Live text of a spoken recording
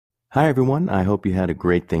Hi, everyone. I hope you had a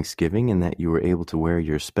great Thanksgiving and that you were able to wear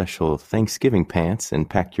your special Thanksgiving pants and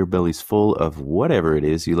pack your bellies full of whatever it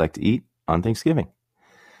is you like to eat on Thanksgiving.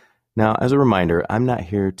 Now, as a reminder, I'm not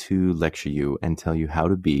here to lecture you and tell you how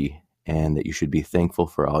to be and that you should be thankful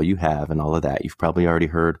for all you have and all of that. You've probably already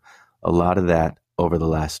heard a lot of that over the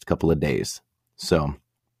last couple of days. So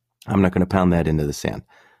I'm not going to pound that into the sand.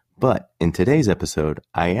 But in today's episode,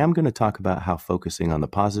 I am going to talk about how focusing on the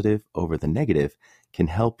positive over the negative can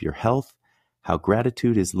help your health, how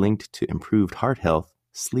gratitude is linked to improved heart health,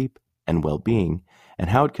 sleep, and well-being,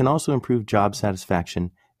 and how it can also improve job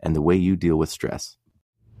satisfaction and the way you deal with stress.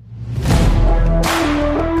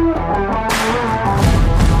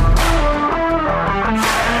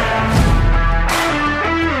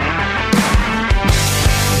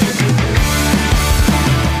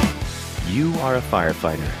 You are a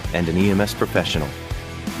firefighter and an EMS professional.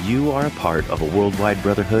 You are a part of a worldwide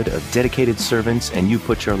brotherhood of dedicated servants, and you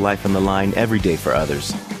put your life on the line every day for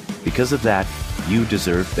others. Because of that, you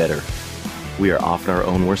deserve better. We are often our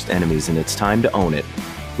own worst enemies, and it's time to own it.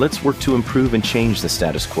 Let's work to improve and change the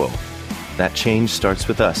status quo. That change starts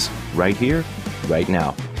with us, right here, right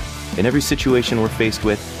now. In every situation we're faced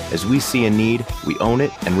with, as we see a need, we own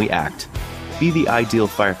it and we act. Be the ideal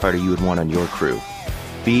firefighter you would want on your crew.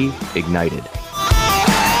 Be ignited.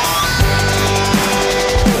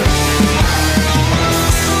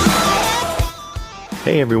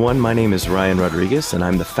 Hey everyone, my name is Ryan Rodriguez, and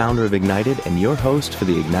I'm the founder of Ignited and your host for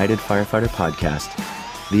the Ignited Firefighter Podcast.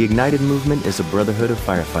 The Ignited movement is a brotherhood of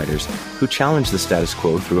firefighters who challenge the status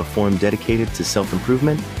quo through a forum dedicated to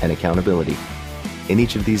self-improvement and accountability. In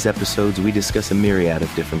each of these episodes, we discuss a myriad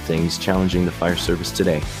of different things challenging the fire service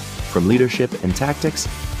today, from leadership and tactics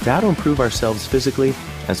to how to improve ourselves physically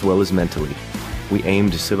as well as mentally. We aim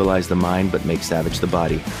to civilize the mind but make savage the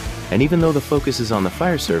body. And even though the focus is on the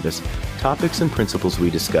fire service, topics and principles we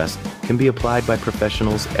discuss can be applied by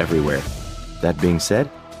professionals everywhere. That being said,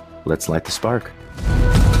 let's light the spark.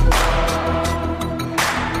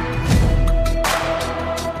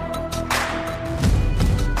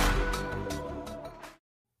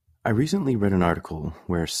 I recently read an article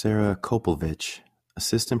where Sarah Kopelvich,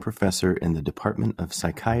 assistant professor in the Department of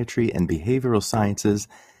Psychiatry and Behavioral Sciences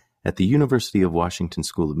at the University of Washington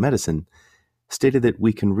School of Medicine, stated that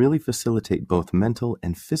we can really facilitate both mental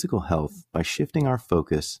and physical health by shifting our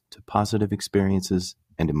focus to positive experiences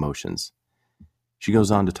and emotions. She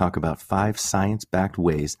goes on to talk about 5 science-backed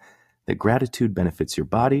ways that gratitude benefits your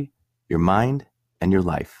body, your mind, and your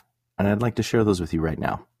life, and I'd like to share those with you right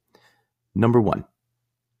now. Number 1,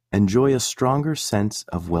 enjoy a stronger sense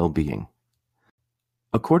of well-being.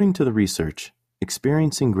 According to the research,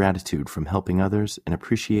 experiencing gratitude from helping others and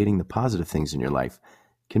appreciating the positive things in your life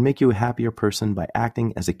can make you a happier person by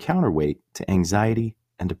acting as a counterweight to anxiety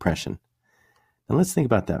and depression. Now let's think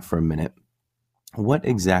about that for a minute. What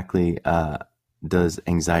exactly does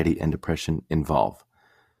anxiety and depression involve?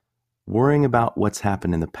 Worrying about what's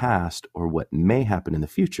happened in the past or what may happen in the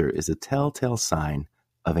future is a telltale sign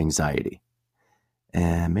of anxiety.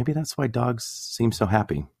 And maybe that's why dogs seem so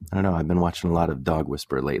happy. I don't know. I've been watching a lot of Dog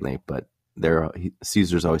Whisperer lately, but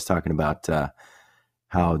Caesar's always talking about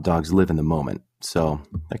how dogs live in the moment. So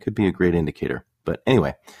that could be a great indicator. But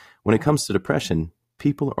anyway, when it comes to depression,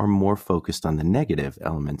 people are more focused on the negative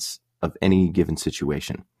elements of any given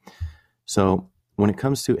situation. So when it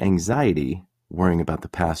comes to anxiety, worrying about the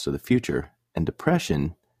past or the future, and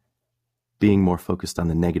depression, being more focused on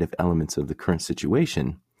the negative elements of the current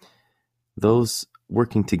situation, those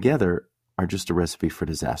working together are just a recipe for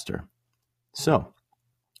disaster. So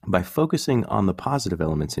by focusing on the positive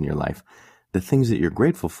elements in your life, the things that you're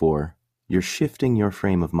grateful for, you're shifting your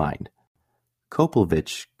frame of mind.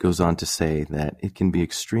 Kopelvich goes on to say that it can be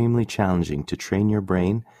extremely challenging to train your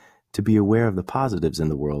brain to be aware of the positives in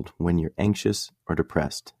the world when you're anxious or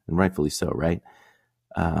depressed, and rightfully so, right?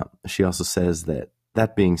 She also says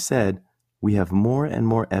that being said, we have more and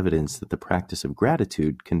more evidence that the practice of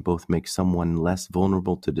gratitude can both make someone less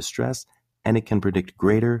vulnerable to distress and it can predict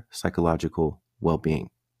greater psychological well-being.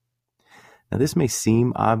 Now, this may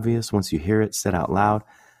seem obvious once you hear it said out loud,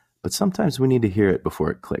 but sometimes we need to hear it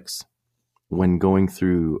before it clicks. When going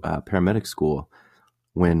through paramedic school,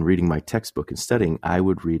 when reading my textbook and studying, I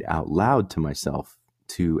would read out loud to myself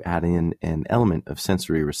to add in an element of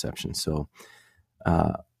sensory reception. So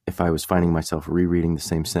if I was finding myself rereading the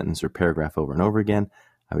same sentence or paragraph over and over again,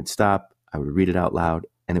 I would stop, I would read it out loud,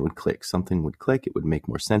 and it would click. Something would click, it would make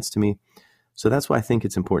more sense to me. So that's why I think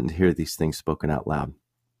it's important to hear these things spoken out loud.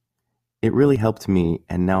 It really helped me,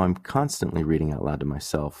 and now I'm constantly reading out loud to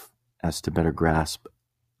myself as to better grasp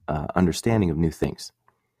understanding of new things.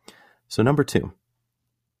 So number 2,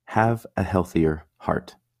 have a healthier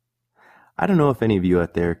heart. I don't know if any of you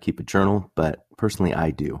out there keep a journal, but personally I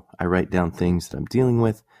do. I write down things that I'm dealing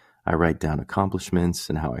with. I write down accomplishments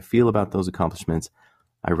and how I feel about those accomplishments.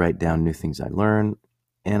 I write down new things I learn,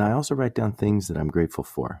 and I also write down things that I'm grateful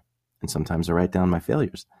for. And sometimes I write down my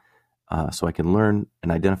failures so I can learn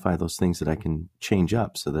and identify those things that I can change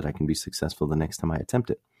up so that I can be successful the next time I attempt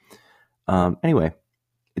it. Anyway,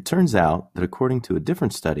 it turns out that according to a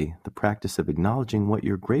different study, the practice of acknowledging what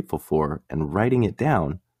you're grateful for and writing it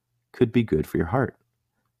down could be good for your heart.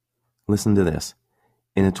 Listen to this.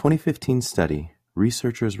 In a 2015 study,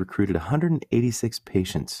 researchers recruited 186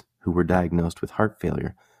 patients who were diagnosed with heart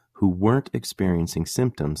failure who weren't experiencing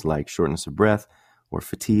symptoms like shortness of breath or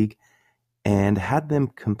fatigue, and had them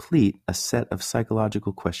complete a set of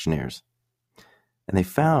psychological questionnaires. And they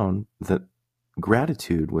found that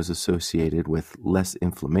gratitude was associated with less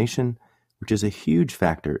inflammation, which is a huge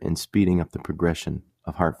factor in speeding up the progression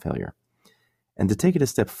of heart failure. And to take it a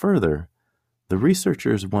step further, the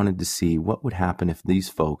researchers wanted to see what would happen if these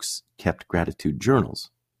folks kept gratitude journals.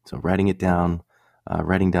 So writing down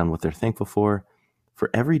what they're thankful for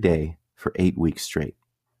every day for 8 weeks straight.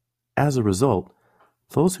 As a result,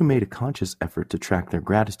 those who made a conscious effort to track their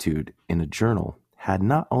gratitude in a journal had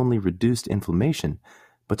not only reduced inflammation,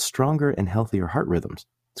 but stronger and healthier heart rhythms.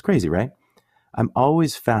 It's crazy, right? I'm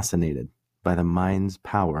always fascinated by the mind's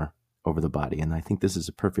power over the body, and I think this is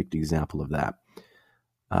a perfect example of that.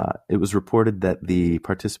 It was reported that the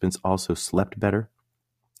participants also slept better,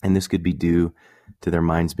 and this could be due to their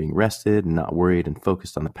minds being rested and not worried and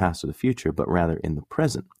focused on the past or the future, but rather in the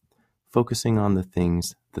present, focusing on the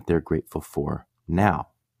things that they're grateful for now.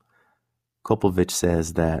 Koplevich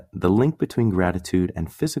says that the link between gratitude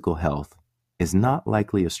and physical health is not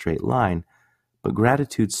likely a straight line, but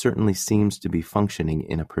gratitude certainly seems to be functioning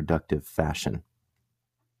in a productive fashion.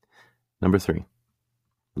 Number 3,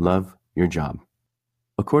 love your job.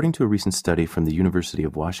 According to a recent study from the University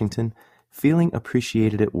of Washington, feeling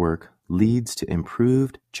appreciated at work leads to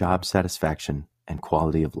improved job satisfaction and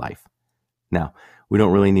quality of life. Now, we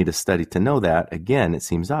don't really need a study to know that. Again, it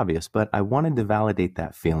seems obvious, but I wanted to validate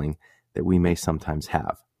that feeling that we may sometimes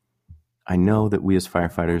have. I know that we as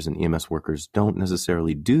firefighters and EMS workers don't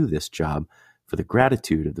necessarily do this job for the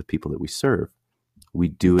gratitude of the people that we serve. We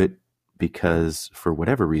do it because, for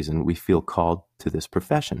whatever reason, we feel called to this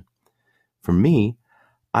profession. For me,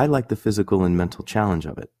 I like the physical and mental challenge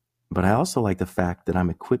of it, but I also like the fact that I'm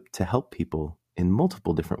equipped to help people in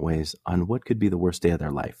multiple different ways on what could be the worst day of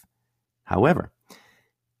their life. However,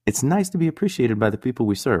 it's nice to be appreciated by the people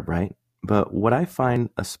we serve, right? But what I find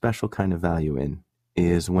a special kind of value in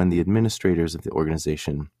is when the administrators of the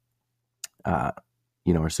organization, our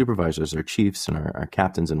supervisors, our chiefs, and our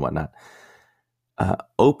captains and whatnot,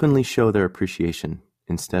 openly show their appreciation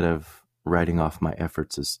instead of writing off my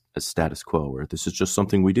efforts as status quo, or this is just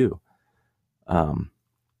something we do.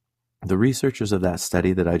 The researchers of that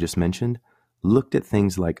study that I just mentioned looked at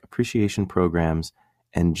things like appreciation programs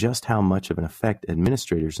and just how much of an effect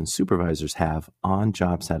administrators and supervisors have on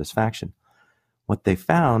job satisfaction. What they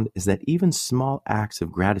found is that even small acts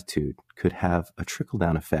of gratitude could have a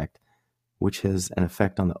trickle-down effect, which has an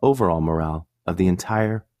effect on the overall morale of the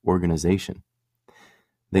entire organization.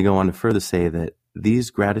 They go on to further say that these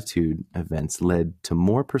gratitude events led to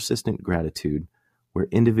more persistent gratitude, where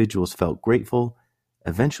individuals felt grateful,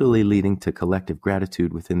 eventually leading to collective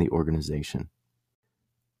gratitude within the organization.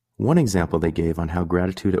 One example they gave on how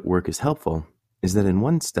gratitude at work is helpful is that in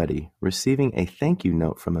one study, receiving a thank you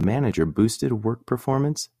note from a manager boosted work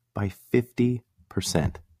performance by 50%.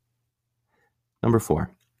 Number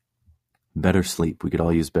 4, better sleep. We could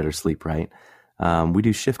all use better sleep, right? We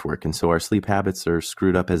do shift work, and so our sleep habits are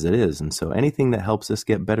screwed up as it is. And so anything that helps us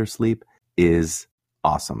get better sleep is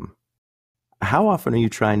awesome. How often are you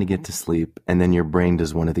trying to get to sleep and then your brain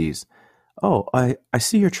does one of these? Oh, I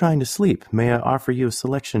see you're trying to sleep. May I offer you a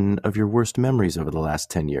selection of your worst memories over the last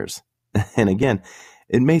 10 years? And again,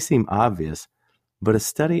 it may seem obvious, but a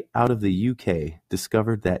study out of the UK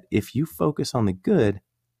discovered that if you focus on the good,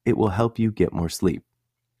 it will help you get more sleep.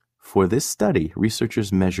 For this study,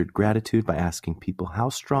 researchers measured gratitude by asking people how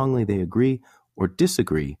strongly they agree or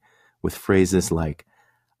disagree with phrases like,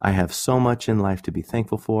 I have so much in life to be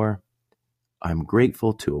thankful for, I'm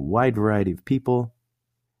grateful to a wide variety of people,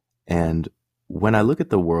 and when I look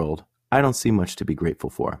at the world, I don't see much to be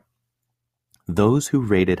grateful for. Those who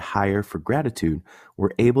rated higher for gratitude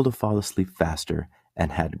were able to fall asleep faster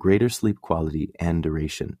and had greater sleep quality and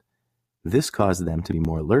duration. This caused them to be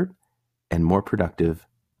more alert and more productive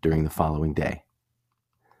during the following day.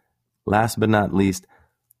 Last but not least,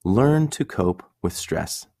 learn to cope with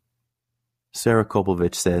stress. Sarah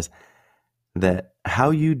Koplevich says that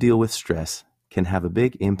how you deal with stress can have a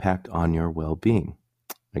big impact on your well-being.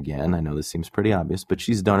 Again, I know this seems pretty obvious, but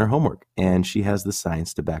she's done her homework and she has the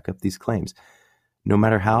science to back up these claims. No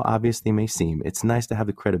matter how obvious they may seem, it's nice to have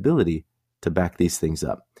the credibility to back these things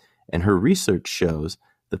up. And her research shows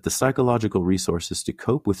that the psychological resources to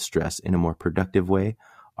cope with stress in a more productive way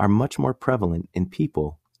are much more prevalent in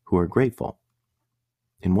people who are grateful.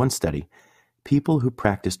 In one study, people who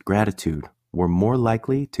practiced gratitude were more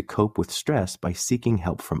likely to cope with stress by seeking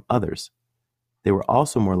help from others. They were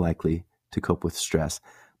also more likely to cope with stress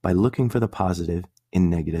by looking for the positive in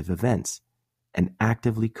negative events and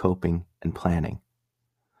actively coping and planning.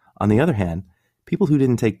 On the other hand, people who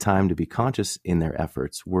didn't take time to be conscious in their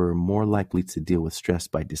efforts were more likely to deal with stress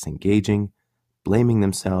by disengaging, blaming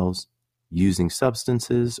themselves, using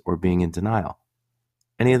substances, or being in denial.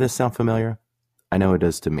 Any of this sound familiar? I know it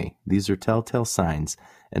does to me. These are telltale signs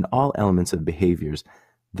and all elements of behaviors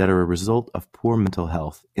that are a result of poor mental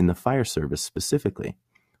health in the fire service specifically.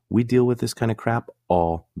 We deal with this kind of crap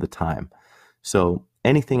all the time. So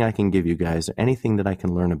anything I can give you guys, or anything that I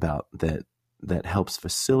can learn about that helps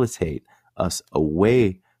facilitate us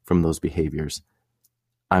away from those behaviors,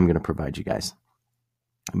 I'm going to provide you guys.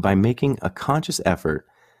 By making a conscious effort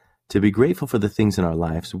to be grateful for the things in our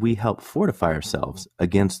lives, we help fortify ourselves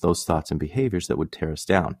against those thoughts and behaviors that would tear us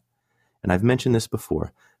down. And I've mentioned this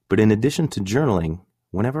before, but in addition to journaling,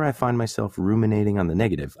 whenever I find myself ruminating on the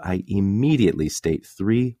negative, I immediately state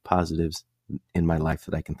 3 positives in my life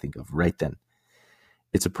that I can think of right then.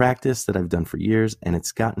 It's a practice that I've done for years, and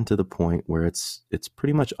it's gotten to the point where it's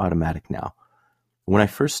pretty much automatic now. When I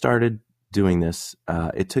first started doing this,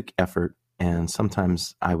 it took effort, and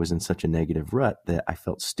sometimes I was in such a negative rut that I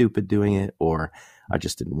felt stupid doing it, or I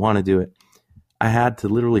just didn't want to do it. I had to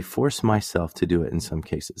literally force myself to do it in some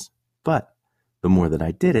cases. But the more that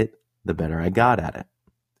I did it, the better I got at it.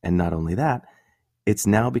 And not only that, it's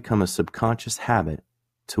now become a subconscious habit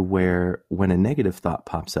to where when a negative thought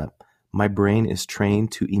pops up, my brain is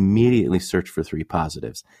trained to immediately search for 3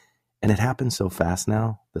 positives. And it happens so fast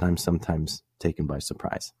now that I'm sometimes taken by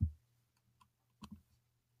surprise.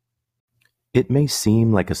 It may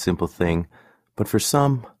seem like a simple thing, but for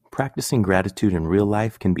some, practicing gratitude in real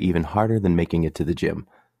life can be even harder than making it to the gym.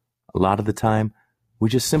 A lot of the time, we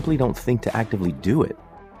just simply don't think to actively do it.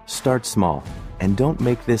 Start small, and don't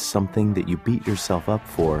make this something that you beat yourself up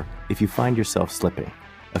for if you find yourself slipping.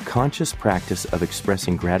 A conscious practice of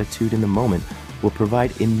expressing gratitude in the moment will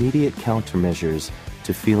provide immediate countermeasures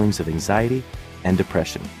to feelings of anxiety and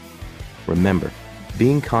depression. Remember,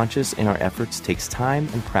 being conscious in our efforts takes time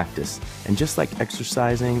and practice, and just like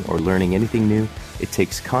exercising or learning anything new, it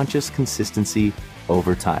takes conscious consistency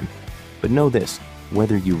over time. But know this,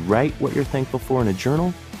 whether you write what you're thankful for in a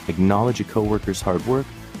journal, acknowledge a coworker's hard work,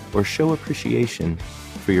 or show appreciation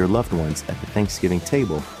for your loved ones at the Thanksgiving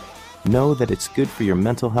table, know that it's good for your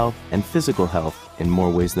mental health and physical health in more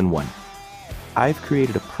ways than one. I've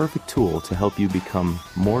created a perfect tool to help you become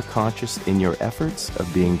more conscious in your efforts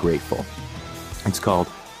of being grateful. It's called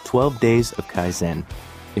 12 Days of Kaizen.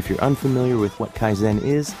 If you're unfamiliar with what Kaizen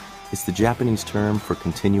is, it's the Japanese term for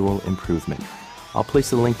continual improvement. I'll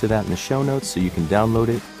place a link to that in the show notes so you can download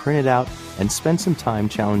it, print it out, and spend some time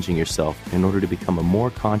challenging yourself in order to become a more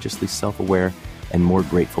consciously self-aware and more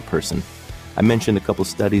grateful person. I mentioned a couple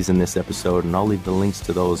studies in this episode, and I'll leave the links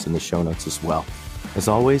to those in the show notes as well. As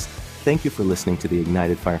always, thank you for listening to the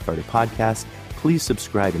Ignited Firefighter podcast. Please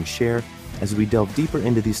subscribe and share. As we delve deeper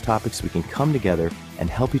into these topics, we can come together and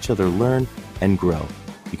help each other learn and grow.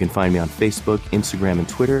 You can find me on Facebook, Instagram, and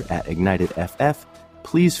Twitter at IgnitedFF.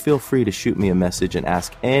 Please feel free to shoot me a message and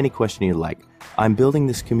ask any question you like. I'm building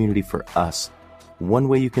this community for us. One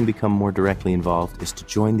way you can become more directly involved is to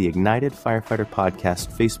join the Ignited Firefighter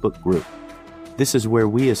Podcast Facebook group. This is where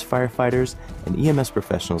we as firefighters and EMS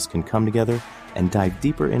professionals can come together and dive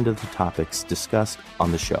deeper into the topics discussed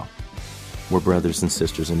on the show. We're brothers and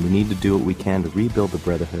sisters, and we need to do what we can to rebuild the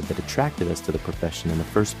brotherhood that attracted us to the profession in the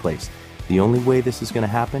first place. The only way this is going to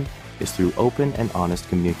happen is through open and honest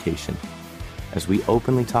communication. As we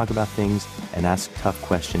openly talk about things and ask tough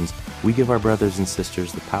questions, we give our brothers and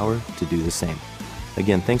sisters the power to do the same.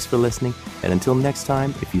 Again, thanks for listening, and until next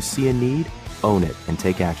time, if you see a need, own it and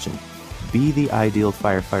take action. Be the ideal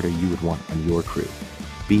firefighter you would want on your crew.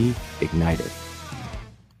 Be ignited.